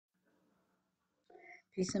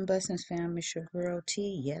Peace and blessings, fam. It's your girl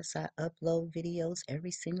T. Yes, I upload videos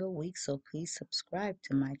every single week, so please subscribe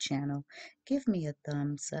to my channel. Give me a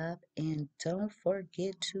thumbs up and don't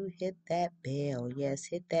forget to hit that bell. Yes,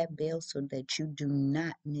 hit that bell so that you do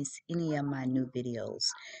not miss any of my new videos.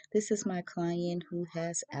 This is my client who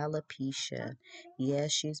has alopecia.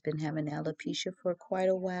 Yes, she's been having alopecia for quite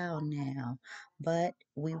a while now, but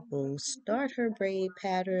we will start her braid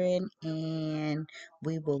pattern and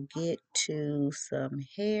we will get to some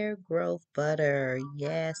hair growth butter.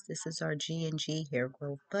 Yes, this is our G&G hair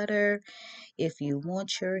growth butter. If you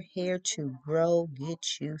want your hair to grow,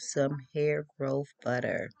 get you some hair growth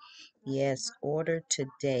butter. Yes, order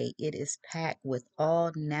today. It is packed with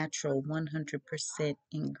all natural 100%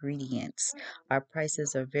 ingredients. Our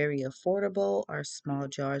prices are very affordable. Our small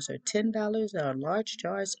jars are $10. Our large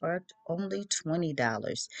jars are only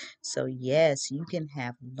 $20. So yes, you can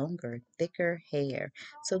have longer, thicker hair.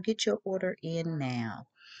 So get your order in now.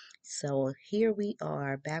 So here we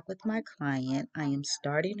are back with my client. I am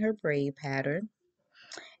starting her braid pattern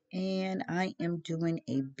and I am doing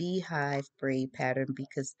a beehive braid pattern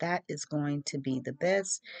because that is going to be the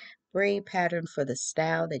best braid pattern for the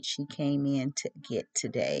style that she came in to get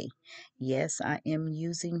today. Yes, I am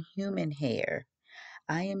using human hair.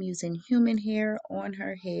 I am using human hair on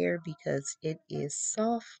her hair because it is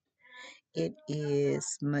soft, it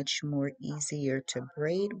is much more easier to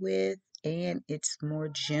braid with, and it's more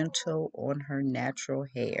gentle on her natural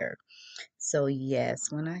hair. So,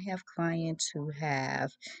 yes, when I have clients who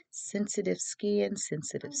have sensitive skin,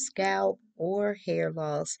 sensitive scalp, or hair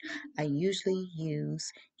loss, I usually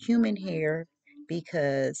use human hair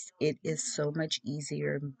because it is so much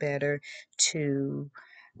easier and better to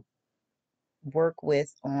work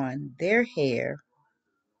with on their hair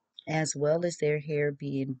as well as their hair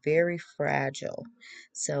being very fragile.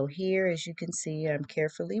 So here, as you can see, I'm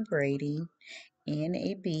carefully braiding in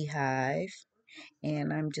a beehive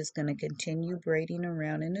and I'm just going to continue braiding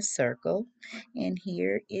around in a circle. And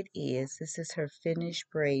here it is. This is her finished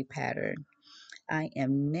braid pattern. I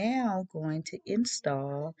am now going to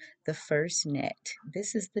install the first net.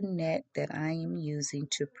 This is the net that I am using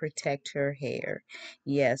to protect her hair.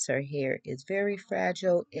 Yes, her hair is very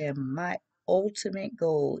fragile and my ultimate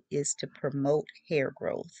goal is to promote hair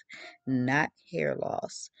growth, not hair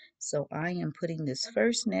loss. So I am putting this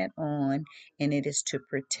first net on and it is to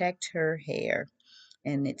protect her hair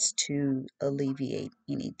and it's to alleviate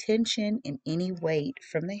any tension and any weight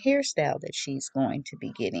from the hairstyle that she's going to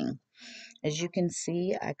be getting. As you can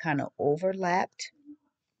see, I kind of overlapped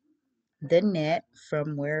the net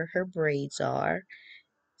from where her braids are,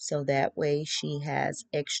 so that way she has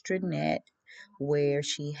extra net where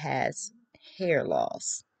she has hair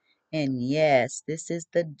loss. And yes, this is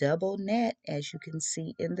the double net, as you can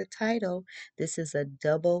see in the title. This is a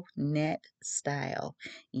double net style.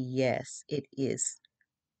 Yes, it is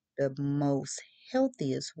the most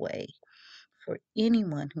healthiest way for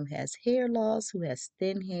anyone who has hair loss, who has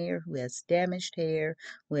thin hair, who has damaged hair,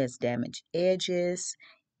 who has damaged edges,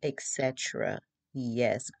 etc.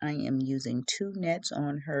 Yes, I am using two nets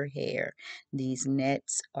on her hair. These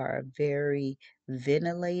nets are very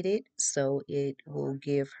ventilated, so it will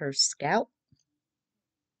give her scalp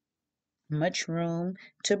much room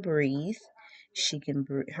to breathe.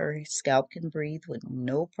 Her scalp can breathe with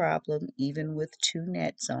no problem, even with two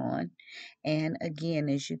nets on. And again,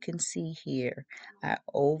 as you can see here, I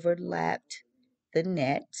overlapped the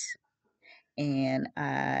nets and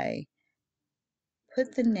I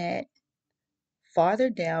put the net farther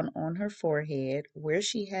down on her forehead where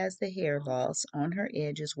she has the hair loss, on her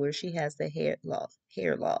edges where she has the hair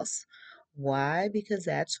loss. Why? Because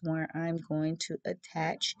that's where I'm going to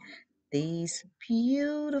attach these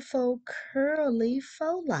beautiful curly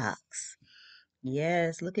faux locks.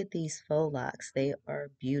 Yes, look at these faux locks. They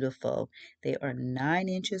are beautiful. They are 9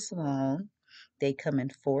 inches long. They come in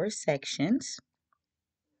 4 sections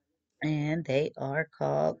and they are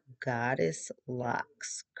called goddess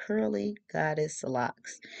locks, curly goddess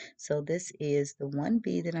locks. So this is the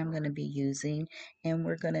 1B that I'm going to be using and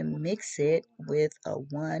we're going to mix it with a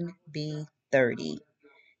 1B30.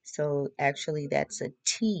 So actually that's a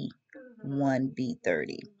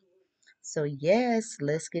T1B30. So yes,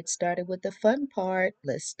 let's get started with the fun part.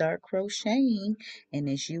 Let's start crocheting. And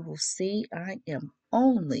as you will see, I am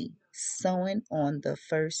only sewing on the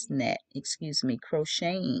first net. Excuse me,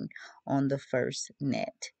 crocheting on the first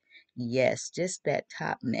net. Yes, just that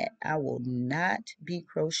top net. I will not be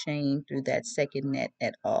crocheting through that second net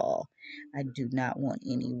at all. I do not want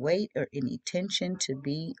any weight or any tension to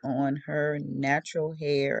be on her natural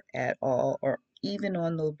hair at all, or even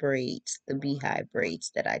on the braids, the beehive braids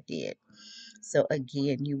that I did. So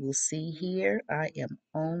again, you will see here, I am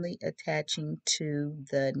only attaching to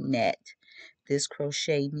the net. This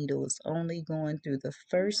crochet needle is only going through the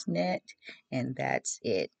first net, and that's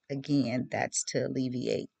it. Again, that's to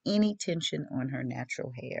alleviate any tension on her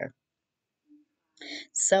natural hair.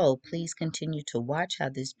 So please continue to watch how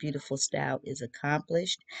this beautiful style is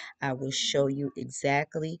accomplished. I will show you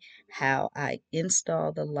exactly how I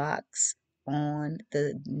install the locks on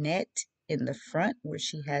the net in the front where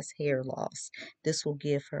she has hair loss. This will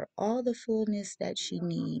give her all the fullness that she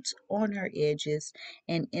needs on her edges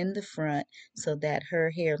and in the front so that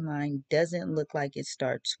her hairline doesn't look like it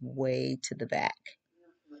starts way to the back.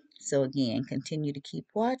 So again, continue to keep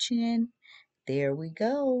watching. There we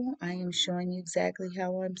go. I am showing you exactly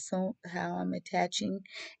how I'm attaching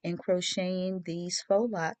and crocheting these faux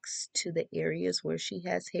locks to the areas where she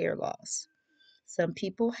has hair loss. Some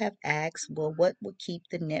people have asked, well, what would keep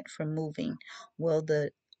the net from moving? Well,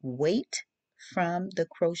 the weight from the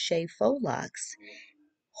crochet faux locks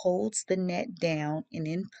holds the net down and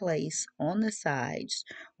in place on the sides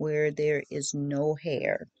where there is no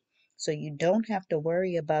hair. So you don't have to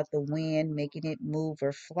worry about the wind making it move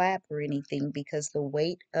or flap or anything because the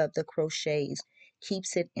weight of the crochets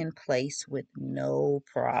keeps it in place with no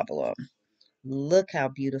problem. Look how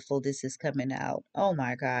beautiful this is coming out. Oh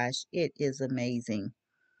my gosh, it is amazing.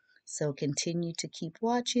 So continue to keep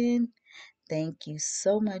watching. Thank you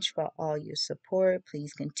so much for all your support.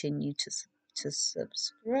 Please continue to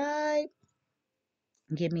subscribe.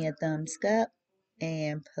 Give me a thumbs up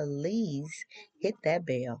and please hit that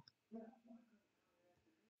bell.